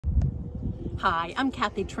Hi, I'm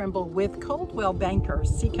Kathy Trimble with Coldwell Banker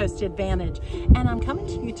Seacoast Advantage, and I'm coming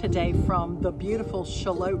to you today from the beautiful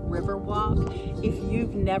Shallotte River Walk. If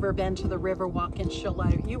you've never been to the River Walk in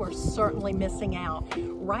Shallotte, you are certainly missing out.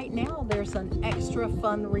 Right now, there's an extra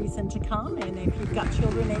fun reason to come, and if you've got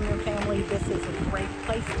children in your family, this is a great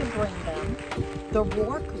place to bring them. The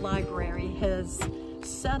Rourke Library has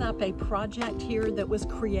set up a project here that was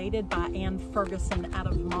created by Ann Ferguson out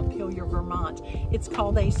of Montpelier, Vermont. It's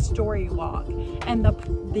called a story walk, and the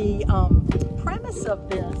premise of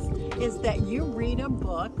this is that you read a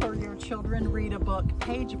book, or your children read a book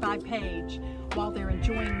page by page while they're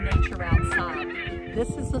enjoying nature outside. This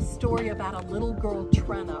is a story about a little girl,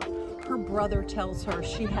 Trenna. Her brother tells her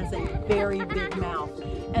she has a very big mouth,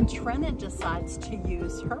 and Trenna decides to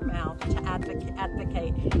use her mouth to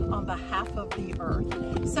advocate on behalf of the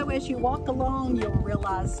earth. So as you walk along, you'll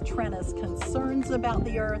realize Trenna's concerns about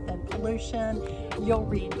the earth and pollution. You'll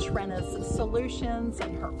read Trenna's solutions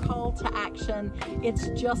and her call to action. It's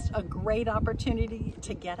just a great opportunity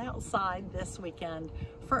to get outside this weekend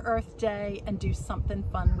for Earth Day and do something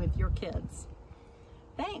fun with your kids.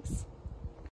 Thanks.